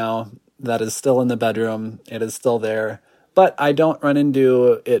right now. That is still in the bedroom. It is still there, but I don't run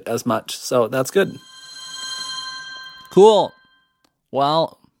into it as much, so that's good. Cool.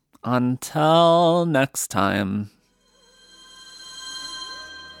 Well, until next time.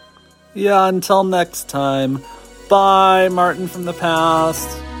 Yeah, until next time. Bye, Martin from the past.